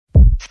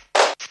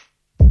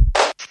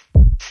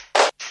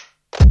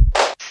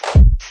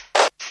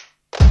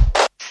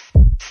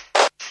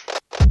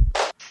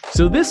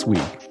So this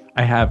week,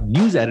 I have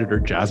news editor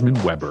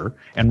Jasmine Weber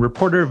and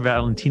reporter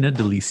Valentina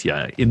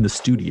Delicia in the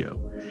studio.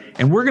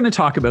 And we're going to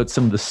talk about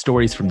some of the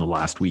stories from the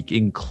last week,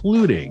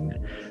 including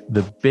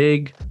the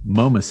big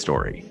MoMA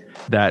story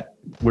that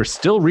we're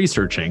still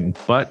researching,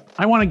 but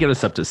I want to get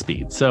us up to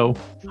speed. So,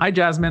 hi,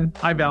 Jasmine.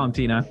 Hi,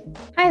 Valentina.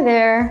 Hi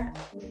there.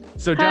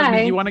 So, Jasmine,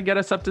 do you want to get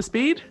us up to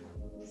speed?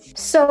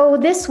 So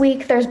this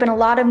week, there's been a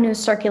lot of news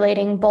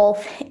circulating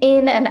both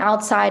in and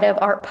outside of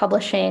art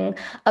publishing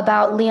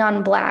about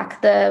Leon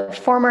Black, the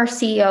former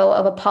CEO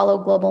of Apollo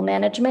Global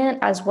Management,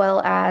 as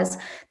well as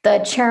the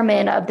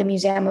chairman of the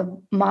Museum of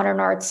Modern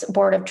Art's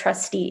Board of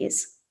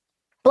Trustees.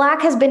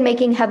 Black has been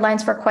making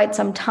headlines for quite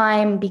some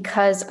time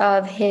because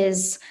of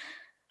his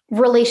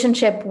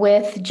relationship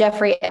with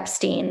Jeffrey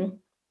Epstein.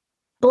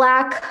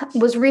 Black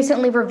was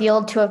recently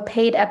revealed to have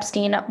paid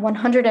Epstein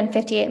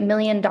 $158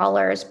 million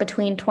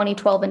between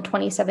 2012 and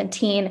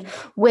 2017,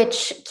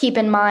 which, keep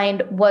in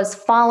mind, was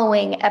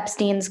following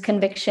Epstein's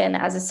conviction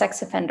as a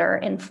sex offender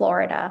in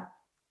Florida.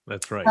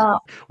 That's right.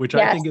 Which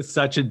yes. I think is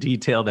such a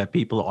detail that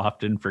people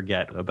often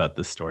forget about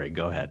the story.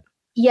 Go ahead.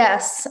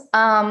 Yes.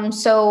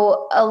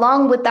 So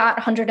along with that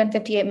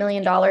 $158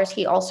 million,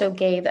 he also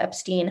gave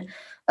Epstein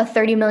a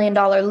 $30 million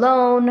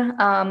loan,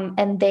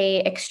 and they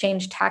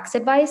exchanged tax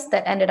advice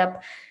that ended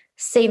up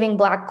saving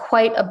Black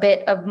quite a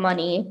bit of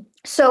money.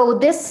 So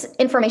this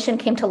information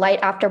came to light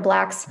after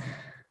Black's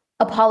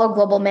Apollo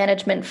Global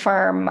Management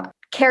firm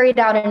carried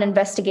out an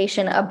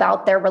investigation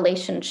about their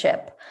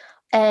relationship.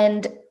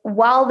 And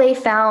while they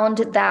found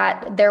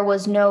that there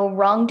was no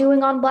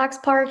wrongdoing on Black's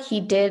part, he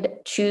did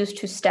choose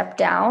to step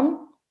down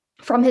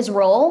from his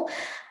role.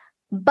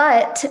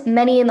 But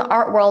many in the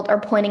art world are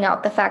pointing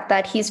out the fact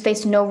that he's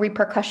faced no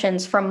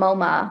repercussions from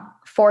MoMA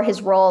for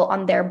his role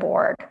on their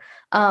board,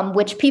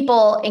 which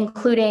people,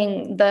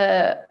 including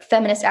the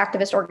feminist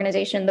activist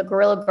organization, the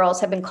Guerrilla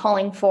Girls, have been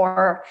calling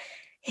for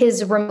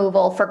his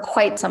removal for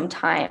quite some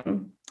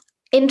time.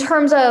 In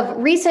terms of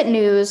recent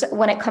news,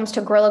 when it comes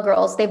to Guerrilla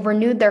Girls, they've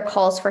renewed their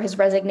calls for his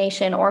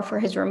resignation or for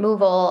his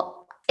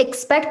removal,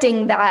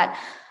 expecting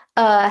that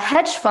a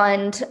hedge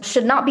fund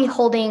should not be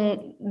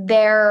holding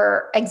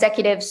their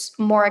executives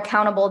more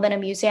accountable than a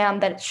museum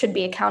that should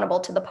be accountable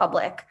to the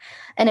public,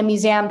 and a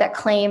museum that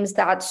claims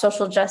that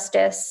social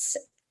justice,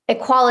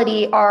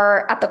 equality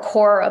are at the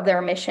core of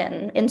their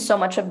mission in so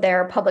much of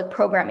their public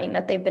programming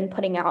that they've been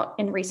putting out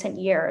in recent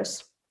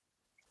years.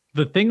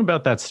 The thing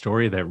about that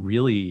story that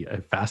really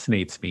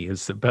fascinates me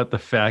is about the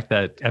fact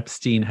that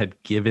Epstein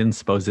had given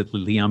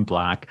supposedly Leon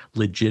Black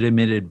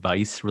legitimate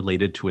advice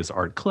related to his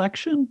art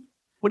collection.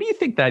 What do you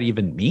think that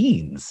even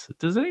means?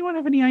 Does anyone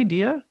have any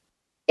idea?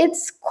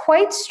 It's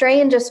quite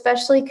strange,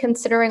 especially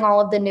considering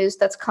all of the news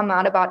that's come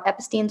out about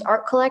Epstein's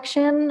art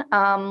collection,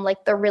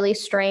 like the really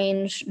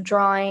strange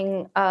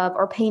drawing of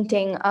or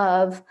painting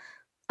of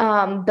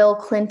Bill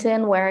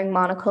Clinton wearing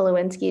Monica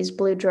Lewinsky's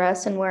blue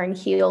dress and wearing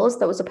heels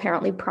that was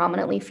apparently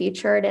prominently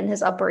featured in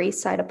his Upper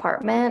East Side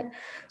apartment.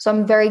 So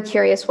I'm very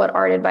curious what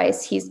art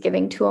advice he's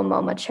giving to a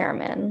MoMA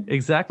chairman.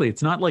 Exactly.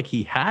 It's not like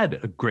he had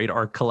a great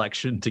art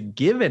collection to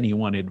give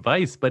anyone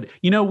advice, but,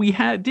 we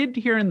did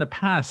hear in the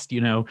past,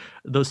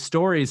 those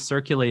stories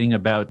circulating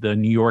about the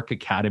New York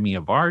Academy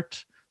of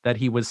Art that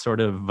he was sort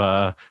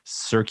of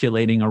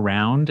circulating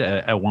around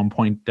at one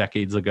point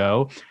decades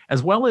ago,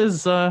 as well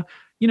as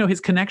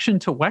his connection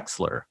to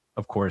Wexler,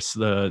 of course,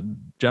 the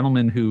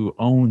gentleman who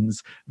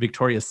owns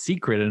Victoria's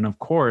Secret. And of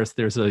course,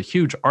 there's a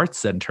huge art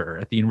center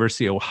at the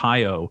University of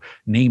Ohio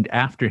named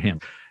after him.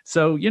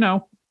 So,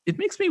 it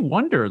makes me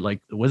wonder,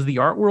 was the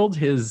art world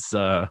his,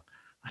 I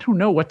don't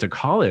know what to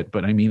call it,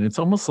 but I mean, it's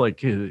almost like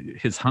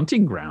his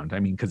hunting ground. I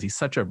mean, because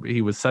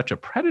he was such a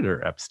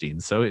predator, Epstein.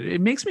 So it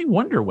makes me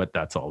wonder what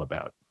that's all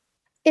about.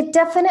 It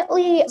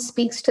definitely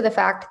speaks to the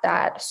fact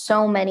that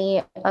so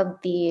many of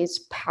these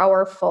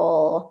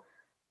powerful,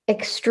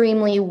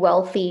 extremely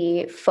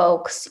wealthy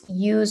folks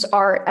use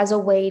art as a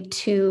way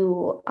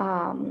to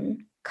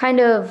kind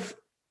of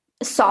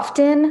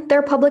soften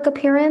their public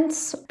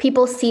appearance.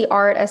 People see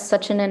art as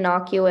such an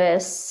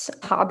innocuous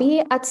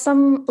hobby at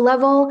some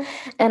level.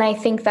 And I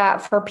think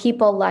that for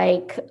people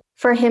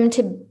for him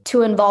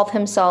to involve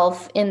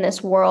himself in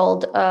this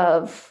world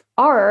of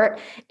art,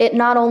 it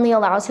not only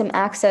allows him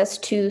access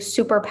to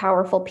super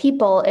powerful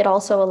people, it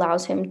also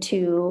allows him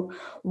to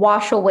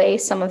wash away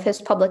some of his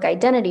public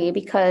identity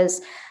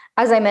because,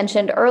 as I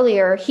mentioned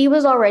earlier, he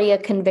was already a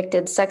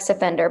convicted sex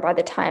offender by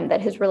the time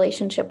that his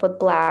relationship with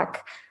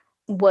Black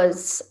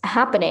was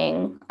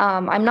happening.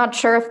 I'm not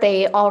sure if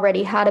they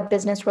already had a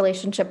business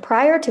relationship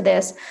prior to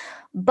this,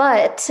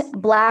 but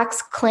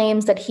Black's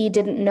claims that he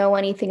didn't know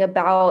anything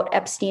about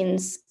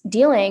Epstein's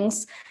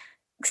dealings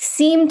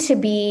seem to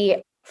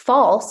be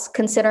false,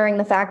 considering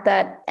the fact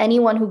that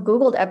anyone who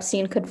Googled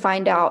Epstein could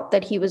find out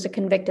that he was a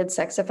convicted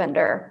sex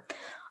offender,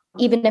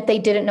 even if they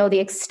didn't know the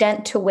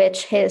extent to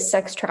which his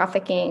sex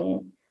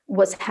trafficking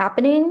was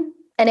happening.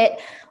 And it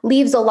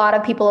leaves a lot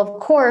of people, of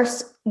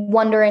course,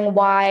 wondering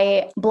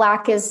why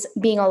Black is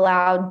being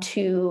allowed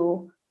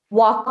to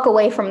walk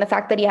away from the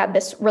fact that he had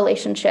this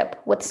relationship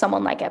with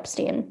someone like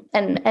Epstein,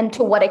 and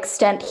to what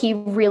extent he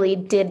really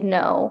did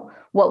know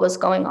what was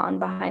going on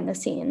behind the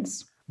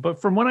scenes.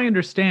 But from what I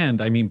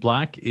understand, I mean,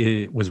 Black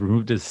was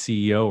removed as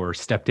CEO or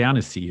stepped down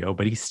as CEO,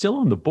 but he's still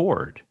on the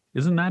board.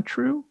 Isn't that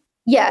true?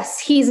 Yes,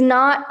 he's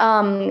not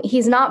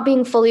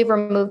being fully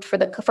removed from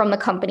the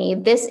company.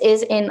 This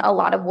is in a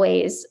lot of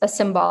ways a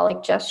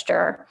symbolic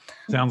gesture.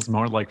 Sounds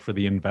more like for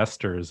the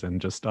investors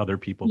and just other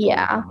people putting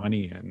their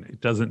money in.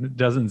 It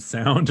doesn't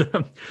sound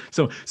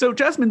so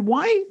Jasmine,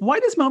 why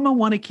does MoMA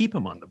want to keep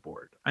him on the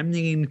board? I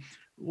mean,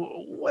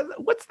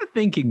 what's the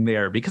thinking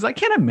there? Because I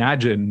can't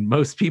imagine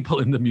most people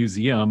in the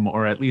museum,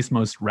 or at least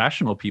most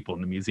rational people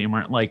in the museum,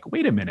 aren't like,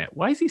 wait a minute,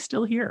 why is he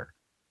still here?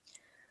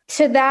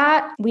 To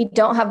that, we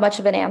don't have much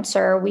of an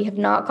answer. We have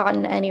not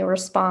gotten any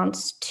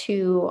response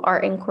to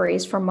our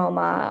inquiries from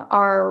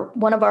MoMA.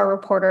 One of our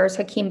reporters,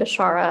 Hakeem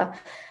Bashara,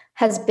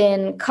 has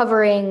been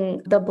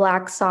covering the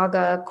Black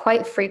saga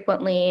quite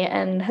frequently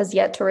and has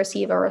yet to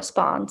receive a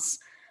response.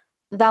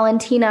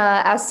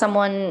 Valentina, as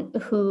someone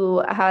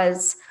who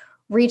has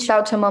reached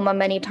out to MoMA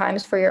many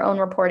times for your own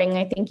reporting,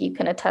 I think you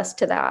can attest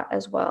to that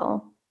as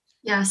well.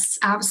 Yes,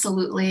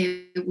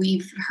 absolutely.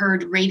 We've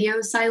heard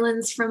radio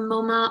silence from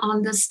MoMA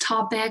on this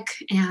topic,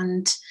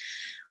 and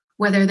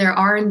whether there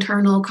are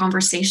internal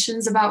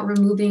conversations about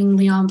removing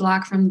Leon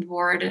Black from the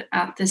board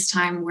at this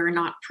time, we're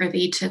not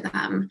privy to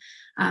them.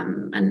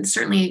 And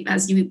certainly,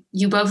 as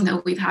you both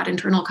know, we've had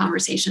internal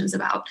conversations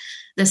about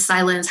this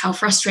silence, how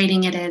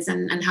frustrating it is,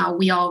 and how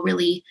we all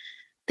really,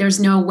 there's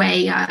no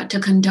way to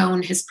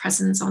condone his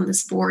presence on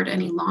this board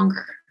any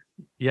longer.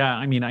 Yeah,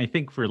 I mean, I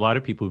think for a lot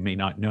of people who may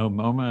not know,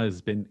 MoMA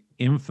has been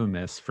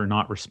infamous for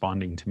not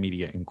responding to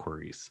media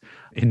inquiries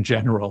in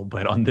general,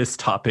 but on this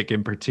topic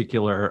in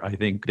particular, I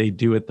think they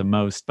do it the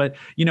most. But,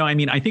 I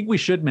mean, I think we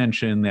should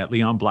mention that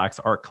Leon Black's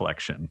art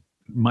collection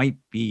might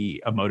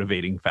be a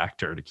motivating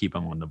factor to keep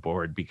him on the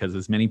board, because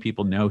as many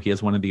people know, he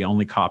has one of the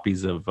only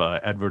copies of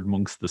Edvard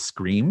Munch's The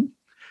Scream,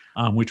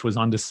 which was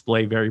on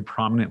display very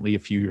prominently a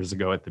few years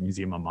ago at the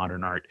Museum of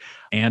Modern Art,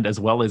 and as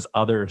well as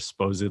other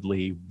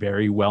supposedly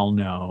very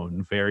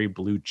well-known, very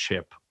blue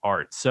chip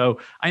art. So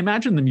I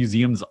imagine the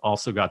museum's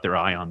also got their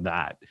eye on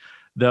that.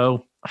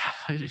 Though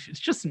it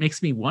just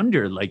makes me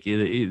wonder, like,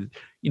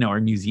 are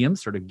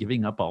museums sort of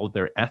giving up all of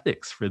their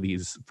ethics for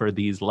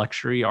these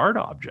luxury art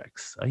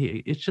objects?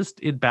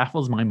 It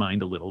baffles my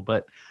mind a little,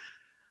 but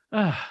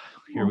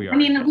here we are. I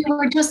mean, we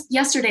were just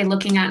yesterday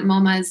looking at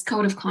MoMA's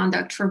code of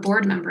conduct for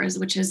board members,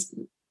 which is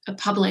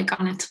public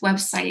on its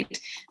website,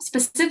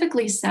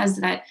 specifically says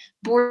that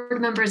board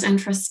members and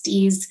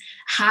trustees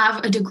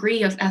have a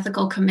degree of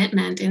ethical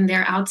commitment in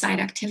their outside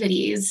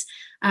activities.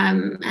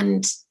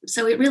 And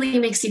so it really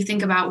makes you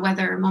think about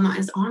whether MoMA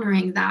is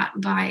honoring that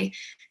by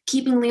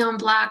keeping Leon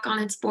Black on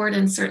its board,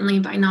 and certainly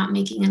by not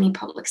making any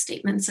public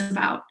statements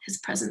about his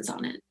presence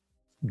on it.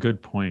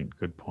 Good point.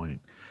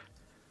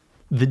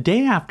 The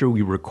day after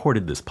we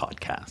recorded this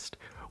podcast,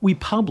 we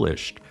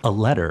published a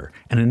letter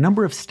and a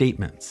number of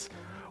statements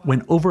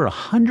when over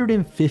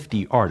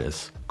 150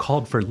 artists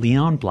called for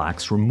Leon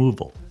Black's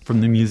removal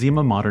from the Museum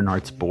of Modern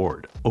Art's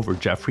board over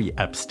Jeffrey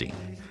Epstein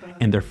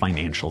and their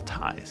financial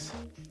ties.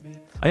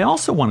 I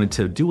also wanted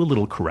to do a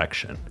little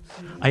correction.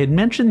 I had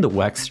mentioned the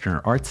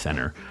Wexner Art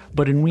Center,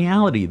 but in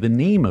reality, the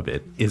name of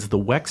it is the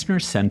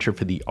Wexner Center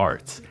for the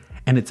Arts,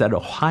 and it's at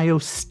Ohio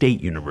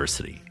State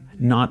University,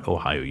 not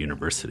Ohio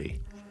University.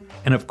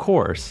 And of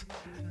course,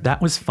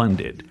 that was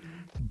funded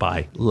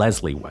by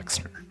Leslie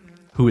Wexner,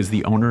 who is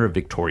the owner of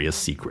Victoria's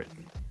Secret.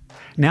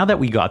 Now that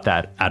we got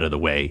that out of the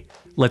way,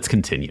 let's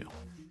continue.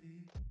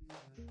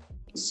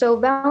 So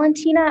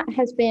Valentina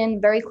has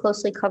been very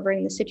closely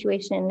covering the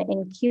situation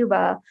in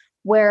Cuba,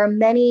 where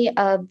many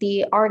of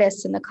the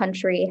artists in the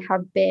country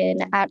have been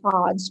at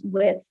odds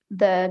with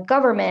the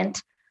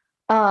government.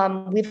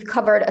 We've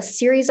covered a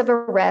series of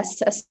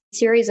arrests, a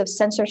series of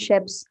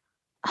censorships,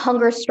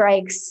 hunger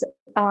strikes,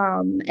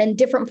 and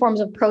different forms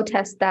of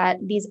protest that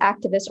these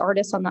activist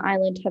artists on the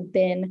island have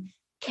been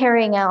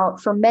carrying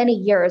out for many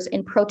years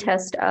in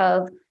protest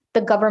of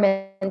the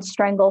government's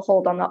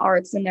stranglehold on the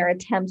arts and their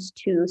attempts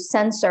to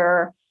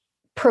censor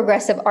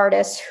progressive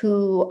artists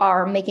who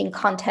are making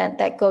content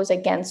that goes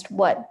against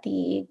what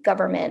the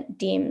government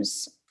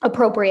deems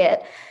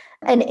appropriate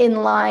and in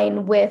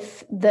line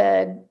with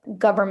the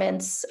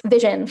government's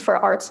vision for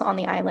arts on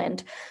the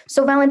island.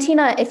 So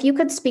Valentina, if you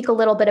could speak a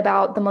little bit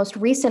about the most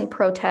recent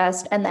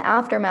protest and the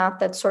aftermath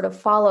that sort of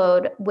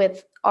followed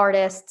with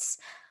artists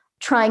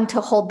trying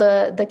to hold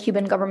the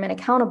Cuban government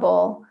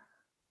accountable.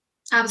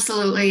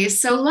 Absolutely.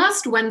 So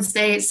last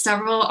Wednesday,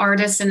 several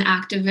artists and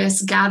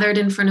activists gathered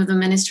in front of the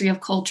Ministry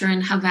of Culture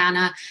in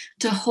Havana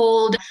to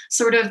hold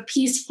sort of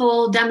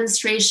peaceful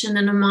demonstration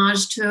and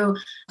homage to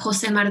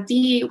José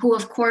Martí, who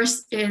of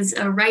course is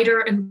a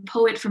writer and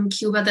poet from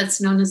Cuba that's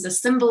known as the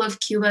symbol of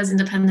Cuba's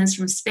independence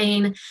from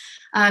Spain.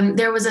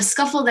 There was a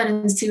scuffle that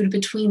ensued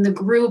between the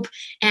group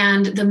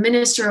and the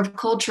Minister of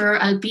Culture,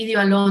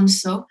 Alpidio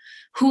Alonso,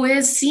 who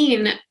is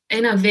seen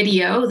in a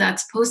video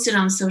that's posted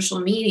on social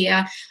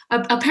media,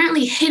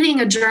 apparently hitting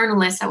a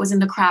journalist that was in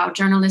the crowd,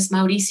 journalist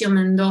Mauricio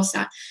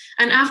Mendoza.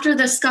 And after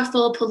the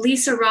scuffle,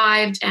 police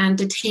arrived and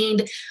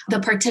detained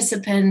the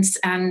participants.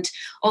 And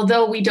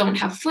although we don't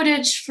have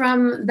footage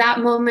from that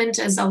moment,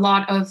 as a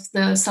lot of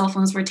the cell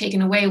phones were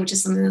taken away, which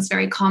is something that's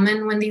very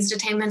common when these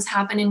detainments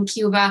happen in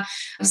Cuba,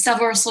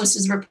 several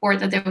sources report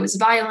that there was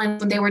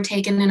violence when they were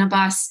taken in a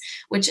bus,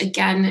 which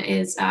again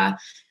is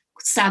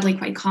sadly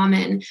quite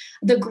common.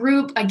 The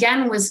group,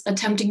 again, was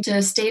attempting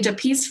to stage a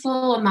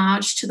peaceful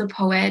homage to the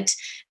poet.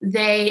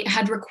 They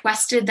had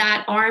requested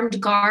that armed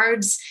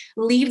guards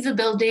leave the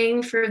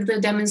building for the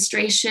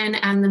demonstration,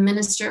 and the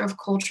Minister of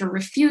Culture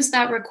refused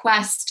that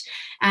request.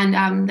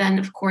 And then,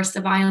 of course, the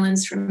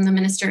violence from the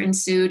minister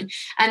ensued.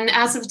 And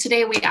as of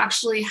today, we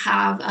actually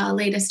have a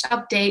latest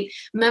update.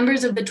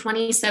 Members of the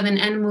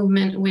 27N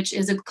movement, which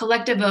is a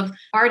collective of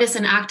artists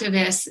and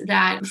activists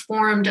that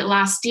formed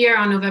last year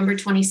on November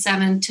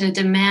 27 to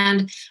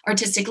demand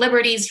artistic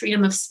liberties,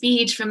 freedom of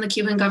speech from the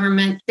Cuban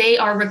government, they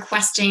are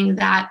requesting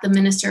that the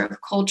Minister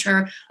of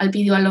Culture,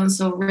 Elpidio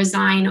Alonso,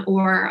 resign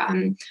or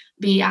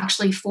be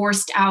actually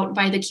forced out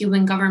by the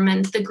Cuban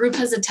government. The group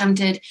has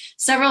attempted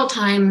several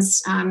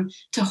times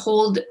to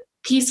hold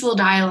peaceful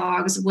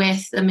dialogues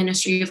with the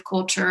Ministry of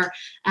Culture,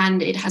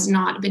 and it has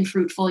not been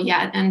fruitful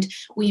yet. And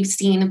we've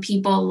seen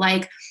people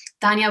like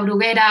Tania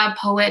Bruguera,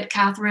 poet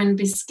Catherine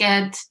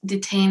Bisquet,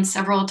 detained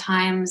several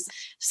times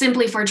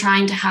simply for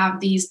trying to have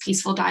these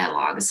peaceful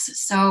dialogues.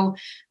 So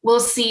we'll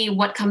see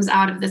what comes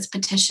out of this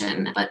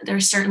petition, but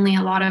there's certainly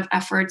a lot of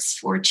efforts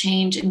for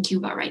change in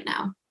Cuba right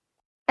now.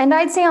 And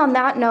I'd say on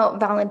that note,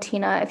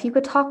 Valentina, if you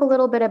could talk a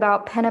little bit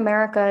about PEN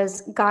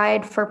America's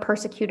Guide for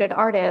Persecuted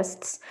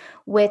Artists,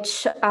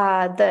 which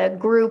the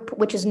group,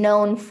 which is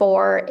known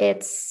for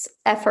its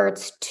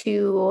efforts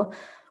to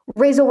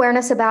raise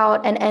awareness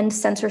about and end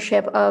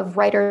censorship of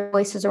writer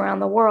voices around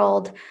the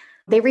world.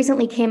 They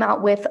recently came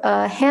out with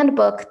a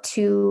handbook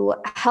to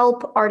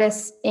help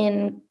artists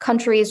in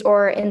countries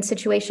or in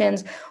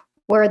situations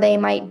where they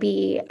might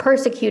be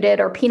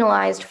persecuted or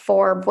penalized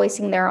for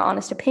voicing their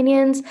honest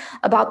opinions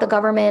about the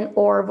government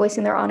or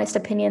voicing their honest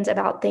opinions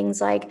about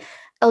things like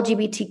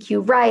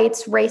LGBTQ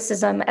rights,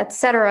 racism,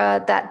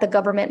 etc., that the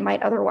government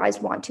might otherwise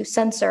want to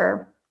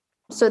censor.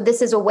 So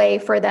this is a way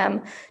for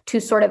them to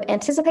sort of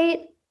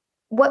anticipate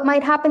what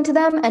might happen to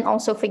them and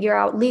also figure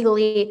out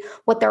legally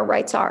what their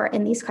rights are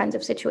in these kinds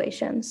of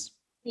situations.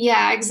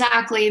 Yeah,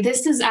 exactly.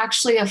 This is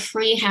actually a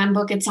free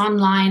handbook. It's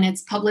online.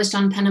 It's published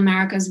on PEN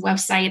America's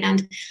website.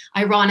 And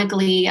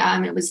ironically,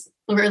 it was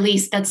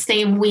released that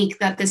same week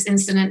that this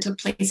incident took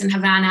place in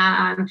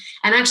Havana,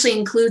 and actually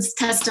includes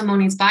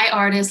testimonies by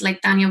artists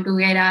like Tania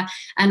Bruguera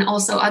and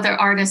also other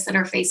artists that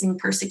are facing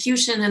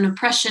persecution and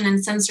oppression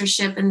and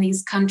censorship in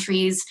these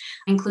countries,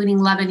 including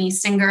Lebanese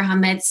singer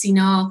Hamed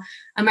Sino,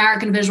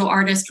 American visual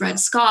artist Red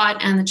Scott,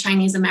 and the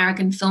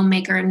Chinese-American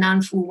filmmaker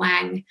Nanfu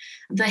Wang.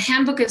 The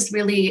handbook is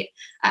really,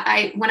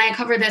 when I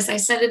cover this, I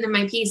said it in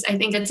my piece, I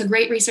think it's a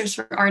great resource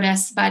for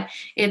artists, but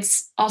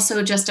it's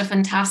also just a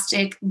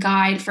fantastic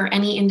guide for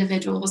any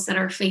individuals that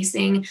are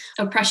facing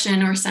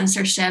oppression or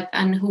censorship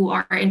and who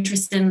are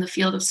interested in the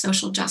field of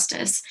social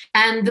justice.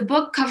 And the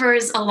book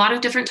covers a lot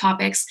of different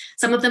topics.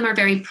 Some of them are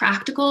very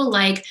practical,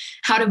 like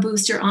how to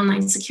boost your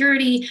online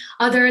security.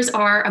 Others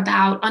are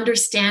about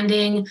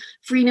understanding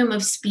freedom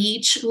of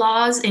speech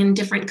laws in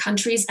different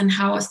countries and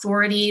how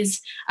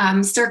authorities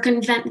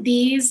circumvent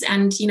these,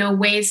 and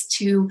ways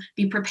to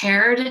be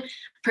prepared,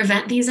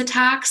 prevent these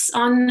attacks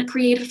on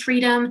creative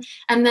freedom.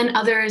 And then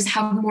others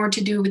have more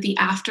to do with the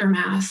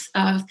aftermath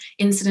of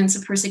incidents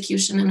of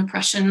persecution and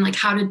oppression, like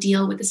how to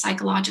deal with the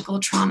psychological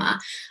trauma.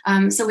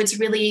 So it's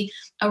really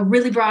a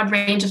really broad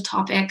range of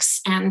topics,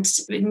 and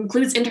it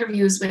includes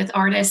interviews with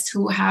artists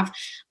who have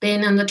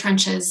been in the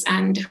trenches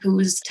and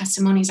whose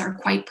testimonies are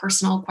quite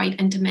personal,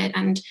 quite intimate,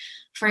 and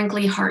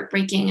frankly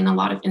heartbreaking in a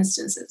lot of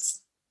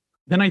instances.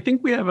 Then I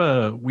think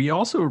we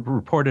also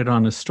reported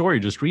on a story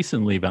just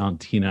recently,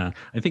 Valentina.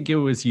 I think it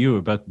was you,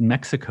 about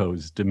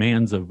Mexico's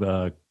demands of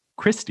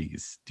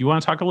Christie's. Do you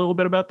want to talk a little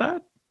bit about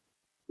that?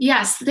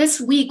 Yes,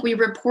 this week we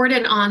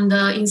reported on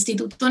the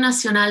Instituto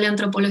Nacional de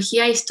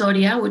Antropología y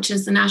Historia, which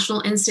is the National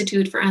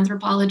Institute for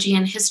Anthropology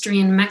and History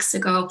in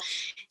Mexico,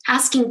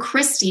 asking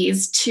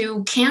Christie's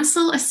to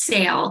cancel a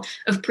sale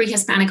of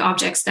pre-Hispanic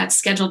objects that's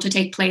scheduled to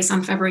take place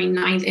on February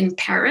 9th in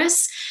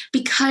Paris,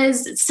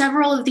 because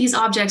several of these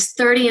objects,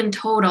 30 in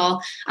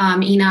total,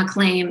 INAH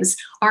claims,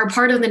 are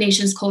part of the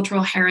nation's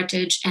cultural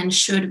heritage and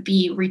should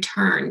be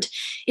returned.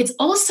 It's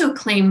also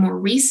claimed more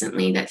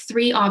recently that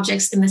 3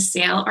 objects in the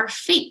sale are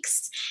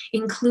fakes,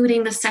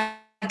 including the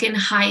second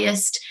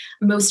highest,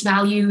 most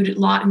valued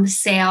lot in the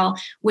sale,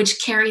 which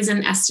carries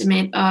an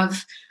estimate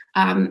of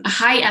a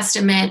high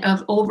estimate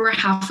of over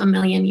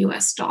 $500,000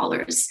 US.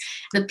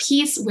 The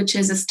piece, which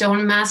is a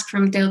stone mask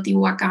from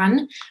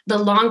Teotihuacan,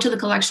 belonged to the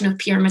collection of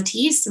Pierre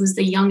Matisse, who was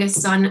the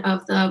youngest son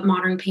of the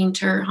modern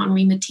painter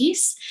Henri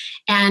Matisse,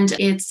 and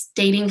it's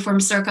dating from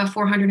circa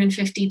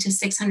 450 to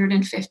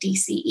 650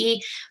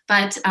 CE.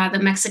 but the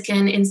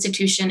Mexican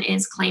institution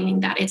is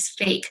claiming that it's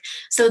fake.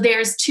 So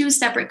there's two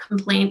separate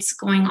complaints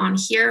going on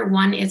here.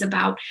 One is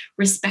about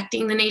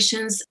respecting the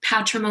nation's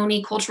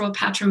patrimony, cultural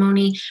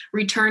patrimony,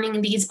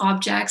 returning these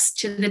objects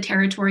to the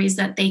territories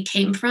that they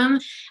came from.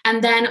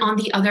 And then on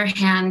the other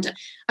hand,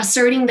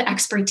 asserting the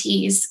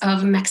expertise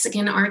of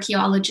Mexican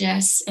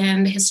archaeologists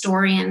and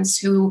historians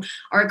who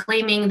are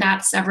claiming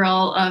that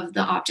several of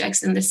the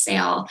objects in the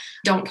sale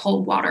don't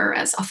hold water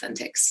as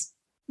authentics.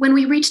 When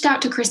we reached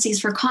out to Christie's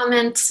for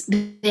comments,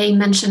 they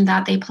mentioned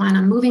that they plan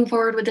on moving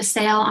forward with the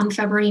sale on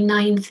February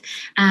 9th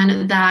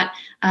and that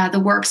the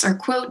works are,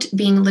 quote,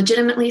 being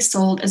legitimately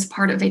sold as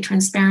part of a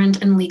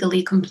transparent and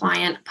legally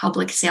compliant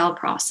public sale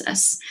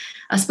process.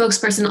 A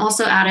spokesperson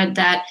also added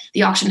that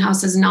the auction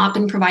house has not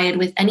been provided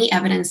with any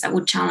evidence that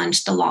would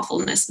challenge the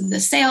lawfulness of the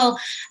sale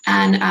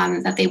and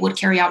that they would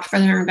carry out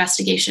further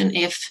investigation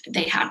if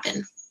they had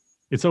been.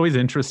 It's always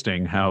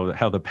interesting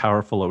how the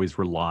powerful always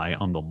rely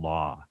on the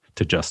law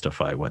to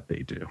justify what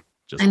they do.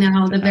 I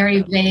know, the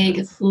very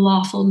vague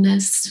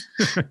lawfulness.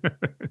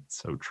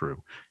 It's so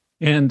true.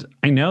 And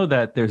I know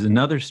that there's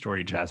another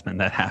story, Jasmine,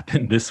 that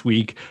happened this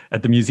week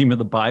at the Museum of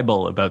the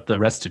Bible about the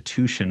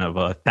restitution of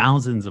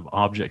thousands of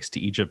objects to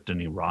Egypt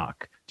and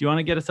Iraq. Do you want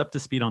to get us up to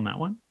speed on that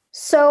one?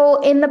 So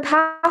in the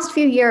past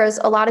few years,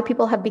 a lot of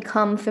people have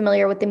become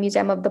familiar with the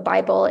Museum of the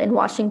Bible in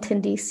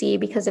Washington, D.C.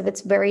 because of its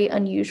very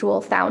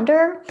unusual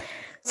founder.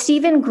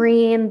 Stephen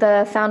Green,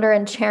 the founder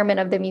and chairman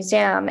of the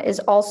museum, is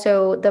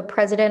also the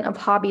president of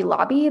Hobby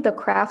Lobby, the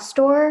craft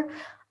store,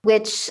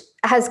 which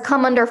has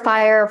come under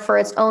fire for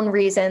its own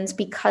reasons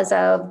because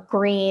of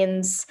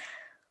Green's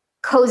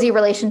cozy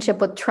relationship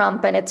with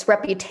Trump and its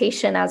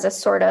reputation as a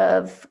sort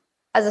of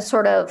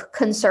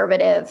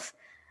conservative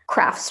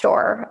craft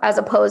store, as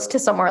opposed to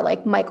somewhere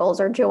like Michael's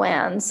or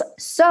Joann's.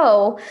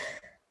 So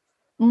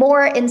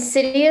more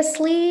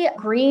insidiously,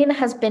 Green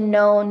has been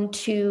known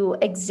to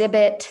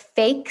exhibit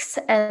fakes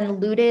and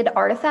looted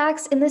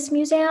artifacts in this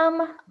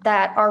museum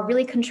that are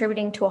really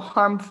contributing to a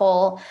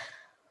harmful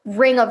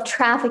ring of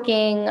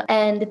trafficking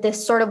and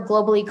this sort of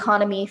global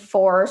economy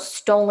for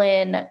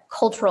stolen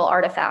cultural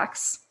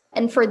artifacts.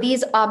 And for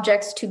these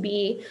objects to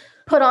be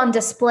put on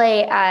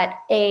display at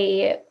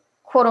a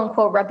quote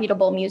unquote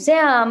reputable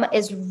museum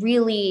is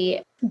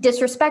really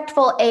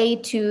disrespectful,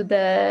 to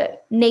the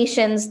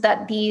nations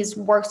that these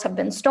works have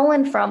been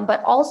stolen from,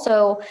 but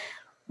also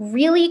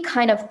really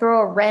kind of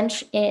throw a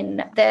wrench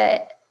in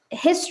the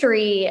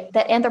history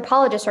that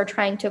anthropologists are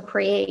trying to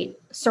create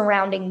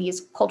surrounding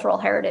these cultural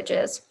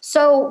heritages.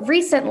 So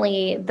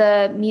recently,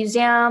 the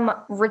museum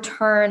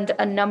returned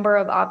a number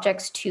of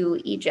objects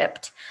to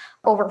Egypt.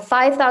 Over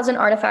 5,000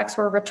 artifacts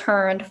were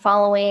returned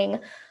following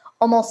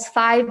almost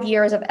 5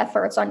 years of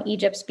efforts on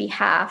Egypt's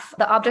behalf.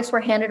 The objects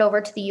were handed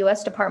over to the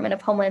U.S. Department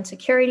of Homeland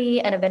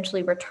Security and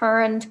eventually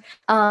returned.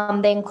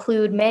 They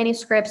include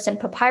manuscripts and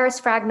papyrus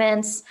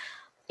fragments,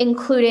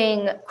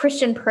 including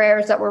Christian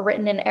prayers that were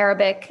written in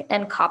Arabic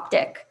and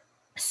Coptic.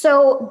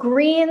 So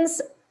Green's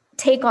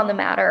take on the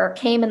matter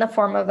came in the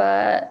form of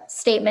a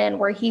statement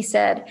where he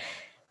said,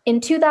 "In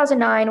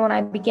 2009, when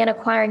I began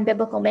acquiring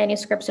biblical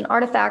manuscripts and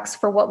artifacts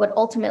for what would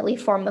ultimately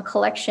form the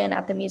collection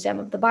at the Museum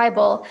of the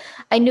Bible,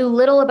 I knew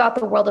little about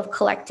the world of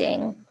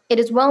collecting. It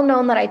is well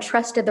known that I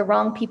trusted the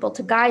wrong people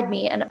to guide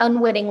me and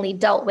unwittingly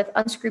dealt with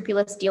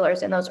unscrupulous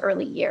dealers in those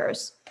early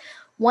years.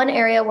 One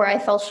area where I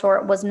fell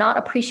short was not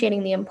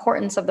appreciating the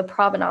importance of the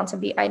provenance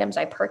of the items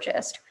I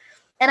purchased."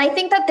 And I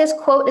think that this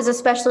quote is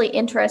especially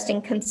interesting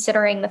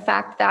considering the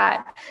fact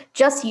that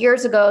just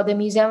years ago, the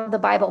Museum of the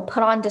Bible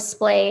put on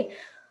display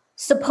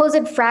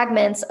supposed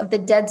fragments of the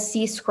Dead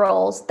Sea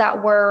Scrolls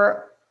that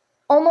were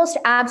almost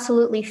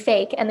absolutely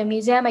fake. And the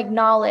museum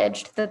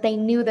acknowledged that they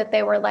knew that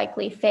they were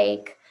likely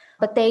fake,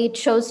 but they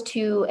chose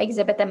to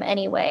exhibit them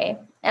anyway.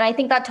 And I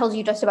think that tells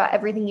you just about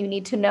everything you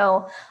need to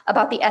know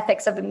about the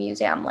ethics of a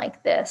museum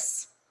like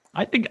this.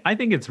 I think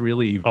it's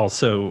really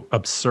also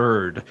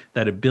absurd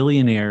that a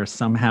billionaire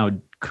somehow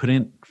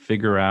couldn't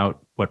figure out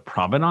what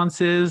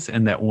provenance is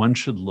and that one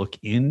should look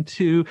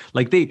into.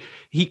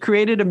 He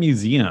created a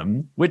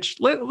museum, which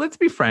let's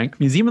be frank,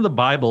 Museum of the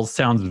Bible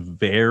sounds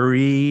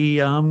very,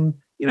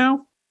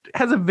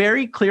 has a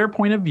very clear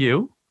point of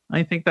view.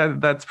 I think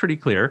that's pretty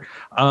clear.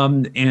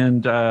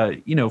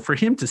 For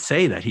him to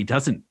say that he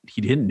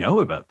didn't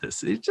know about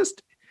this, it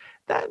just,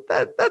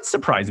 that's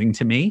surprising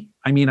to me.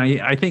 I mean,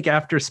 I think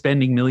after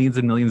spending millions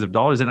and millions of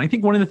dollars, and I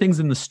think one of the things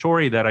in the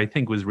story that I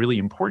think was really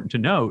important to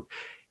note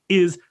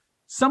is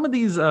some of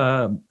these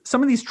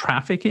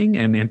trafficking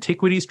and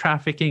antiquities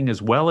trafficking,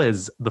 as well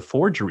as the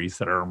forgeries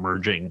that are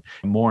emerging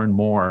more and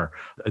more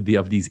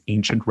of these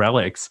ancient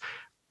relics,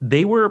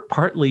 they were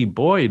partly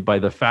buoyed by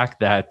the fact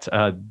that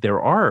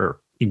there are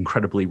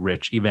incredibly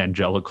rich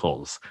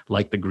evangelicals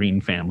like the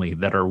Green family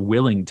that are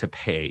willing to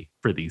pay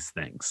for these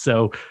things.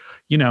 So,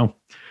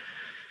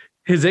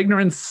 his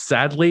ignorance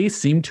sadly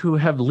seemed to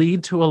have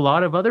led to a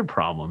lot of other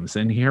problems,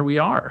 and here we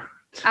are.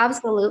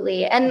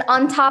 Absolutely. And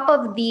on top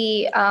of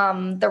the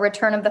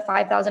return of the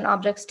 5,000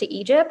 objects to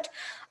Egypt,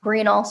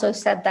 Green also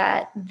said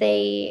that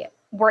they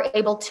were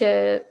able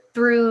to,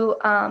 through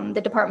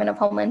the Department of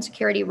Homeland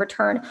Security,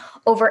 return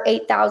over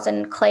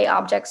 8,000 clay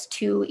objects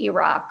to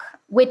Iraq,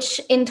 which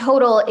in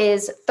total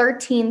is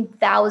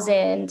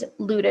 13,000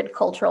 looted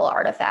cultural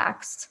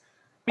artifacts.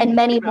 And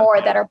many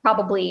more that are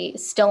probably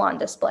still on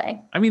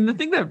display. I mean, the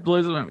thing that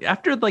blows me,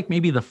 after like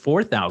maybe the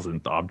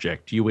 4,000th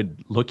object, you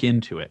would look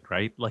into it,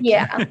 right? Like,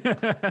 yeah,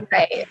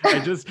 right.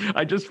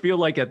 I just feel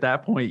like at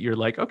that point you're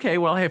like, okay,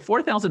 well, I have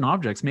 4,000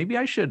 objects. Maybe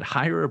I should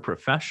hire a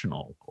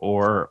professional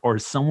or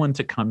someone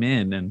to come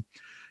in. And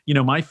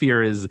my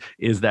fear is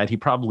that he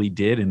probably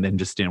did and then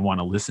just didn't want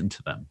to listen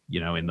to them.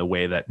 In the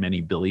way that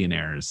many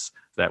billionaires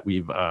that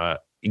we've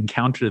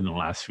encountered in the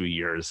last few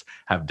years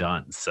have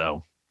done.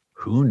 So.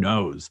 Who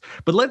knows?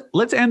 But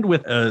let's end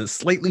with a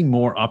slightly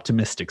more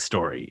optimistic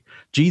story.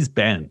 Gee's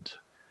Bend.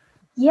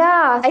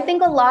 Yeah, I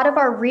think a lot of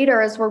our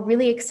readers were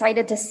really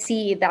excited to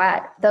see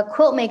that the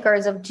quilt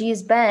makers of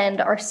Gee's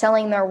Bend are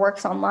selling their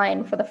works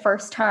online for the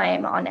first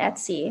time on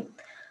Etsy.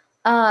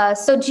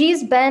 So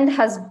Gee's Bend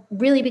has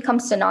really become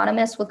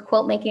synonymous with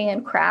quilt making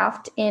and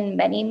craft in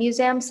many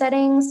museum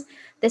settings.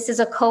 This is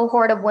a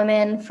cohort of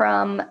women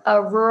from a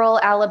rural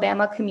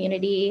Alabama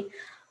community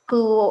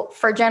who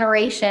for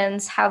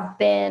generations have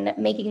been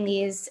making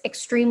these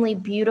extremely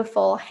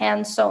beautiful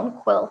hand-sewn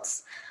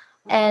quilts.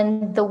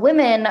 And the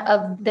women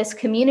of this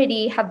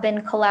community have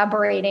been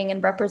collaborating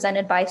and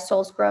represented by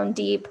Souls Grown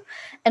Deep,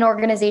 an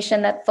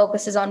organization that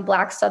focuses on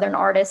Black Southern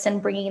artists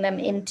and bringing them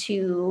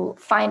into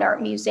fine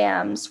art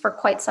museums for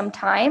quite some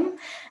time.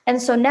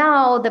 And so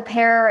now the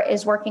pair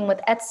is working with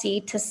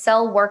Etsy to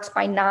sell works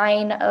by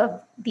 9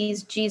 of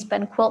these Gee's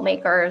Bend quilt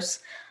makers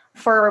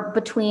for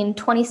between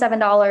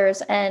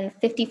 $27 and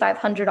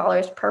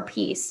 $5,500 per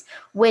piece,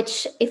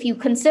 which if you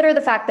consider the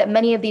fact that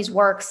many of these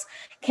works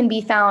can be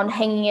found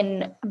hanging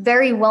in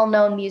very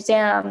well-known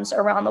museums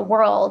around the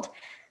world,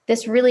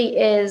 this really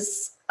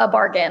is a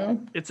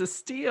bargain. It's a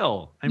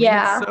steal. I mean,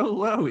 it's so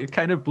low. It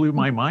kind of blew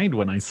my mind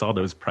when I saw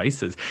those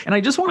prices. And I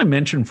just want to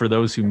mention for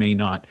those who may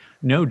not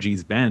know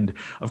Gee's Bend,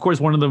 of course,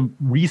 one of the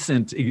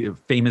recent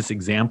famous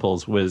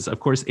examples was, of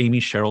course,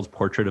 Amy Sherrill's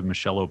portrait of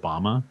Michelle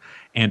Obama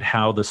and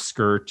how the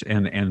skirt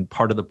and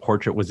part of the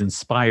portrait was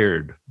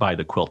inspired by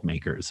the quilt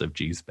makers of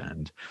Gee's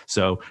Bend.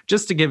 So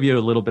just to give you a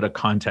little bit of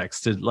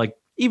context to like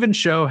even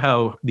show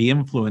how the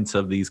influence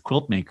of these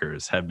quilt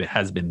makers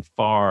has been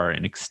far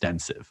and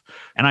extensive.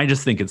 And I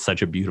just think it's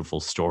such a beautiful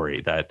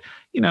story that,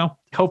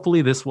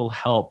 hopefully this will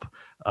help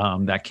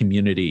that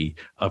community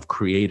of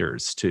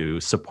creators to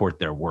support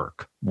their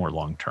work more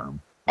long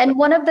term. And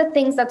one of the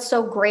things that's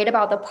so great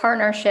about the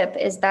partnership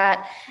is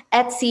that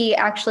Etsy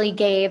actually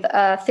gave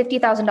a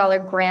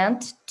 $50,000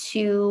 grant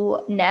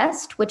to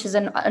Nest, which is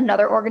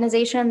another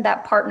organization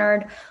that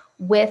partnered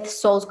with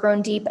Souls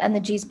Grown Deep and the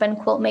Gee's Bend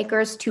quilt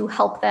makers to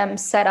help them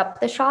set up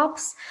the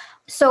shops.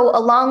 So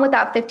along with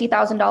that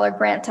 $50,000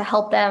 grant to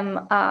help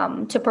them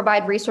to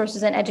provide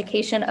resources and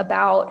education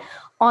about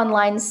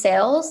online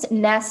sales,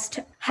 Nest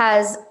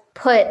has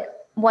put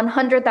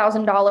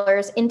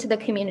 $100,000 into the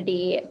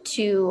community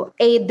to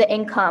aid the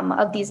income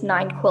of these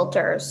 9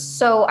 quilters.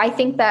 So I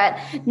think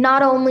that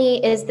not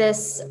only is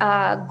this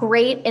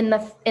great in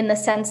the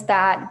sense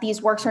that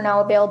these works are now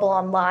available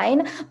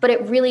online, but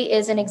it really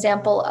is an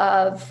example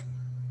of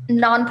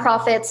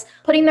nonprofits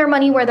putting their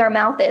money where their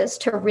mouth is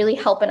to really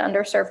help an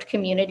underserved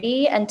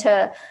community and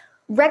to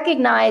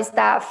recognize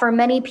that for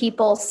many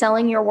people,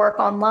 selling your work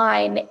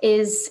online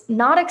is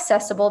not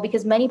accessible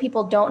because many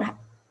people don't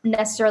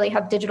necessarily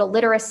have digital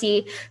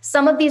literacy.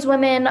 Some of these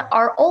women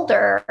are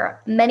older.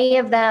 Many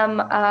of them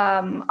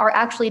are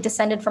actually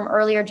descended from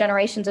earlier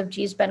generations of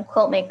Gee's Bend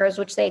quilt makers,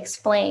 which they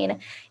explain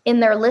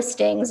in their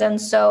listings. And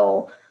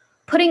so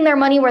putting their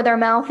money where their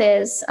mouth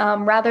is,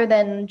 rather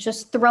than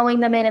just throwing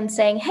them in and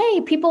saying,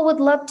 hey, people would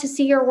love to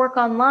see your work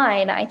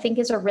online, I think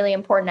is a really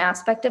important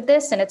aspect of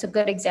this. And it's a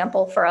good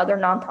example for other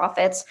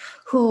nonprofits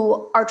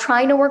who are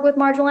trying to work with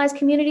marginalized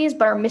communities,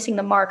 but are missing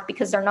the mark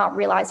because they're not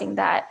realizing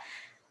that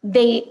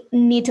they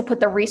need to put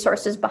the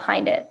resources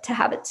behind it to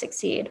have it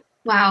succeed.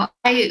 Wow.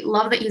 I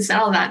love that you said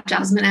all that,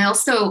 Jasmine.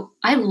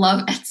 I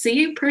love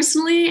Etsy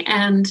personally.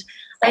 And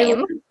I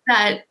love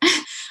that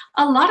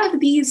a lot of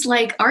these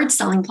like art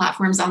selling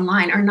platforms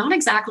online are not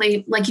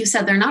exactly, like you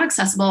said, they're not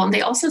accessible. And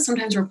they also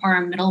sometimes require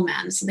a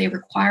middleman. So they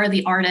require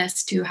the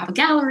artist to have a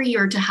gallery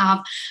or to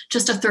have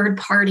just a third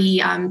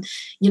party,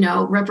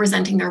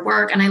 representing their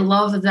work. And I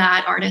love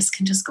that artists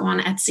can just go on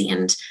Etsy.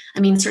 And I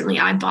mean, certainly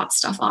I bought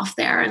stuff off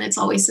there and it's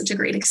always such a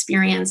great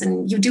experience.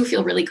 And you do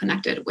feel really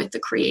connected with the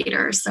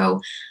creator. So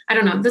I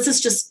don't know, this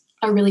is just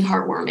a really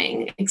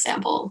heartwarming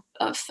example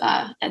of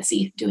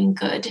Etsy doing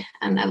good.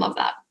 And I love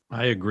that.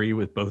 I agree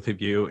with both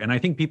of you. And I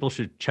think people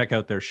should check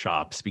out their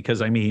shops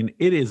because, I mean,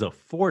 it is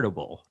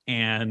affordable.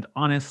 And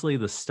honestly,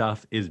 the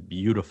stuff is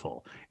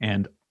beautiful.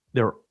 And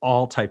there are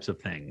all types of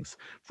things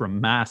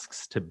from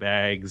masks to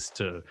bags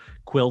to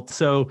quilts.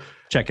 So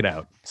check it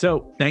out.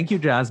 So thank you,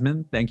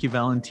 Jasmine. Thank you,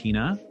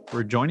 Valentina,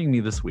 for joining me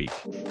this week.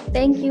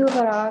 Thank you,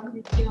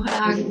 Parag. Thank you,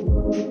 Parag.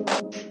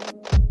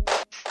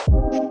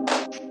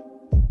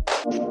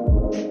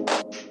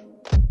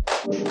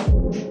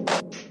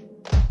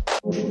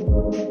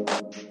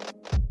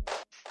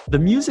 The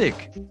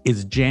music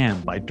is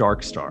Jam by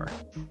Darkstar,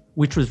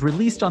 which was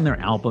released on their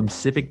album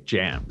Civic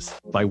Jams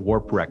by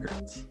Warp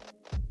Records.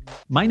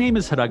 My name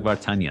is Harag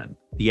Vartanian,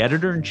 the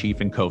editor-in-chief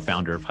and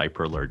co-founder of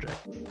Hyperallergic.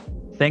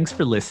 Thanks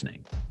for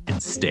listening,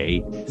 and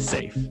stay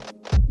safe.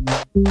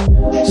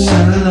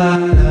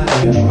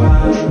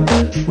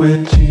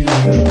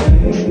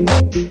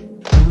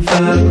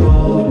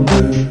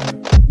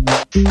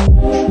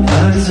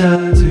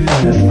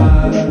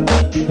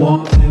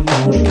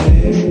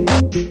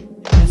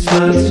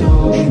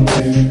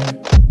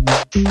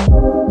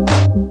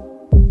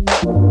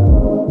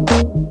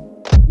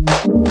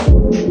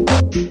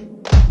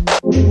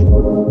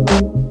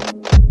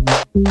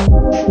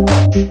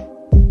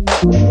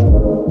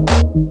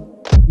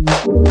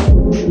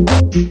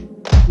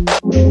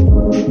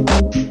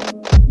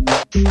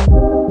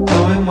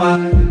 Going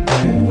wild,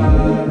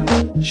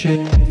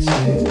 shades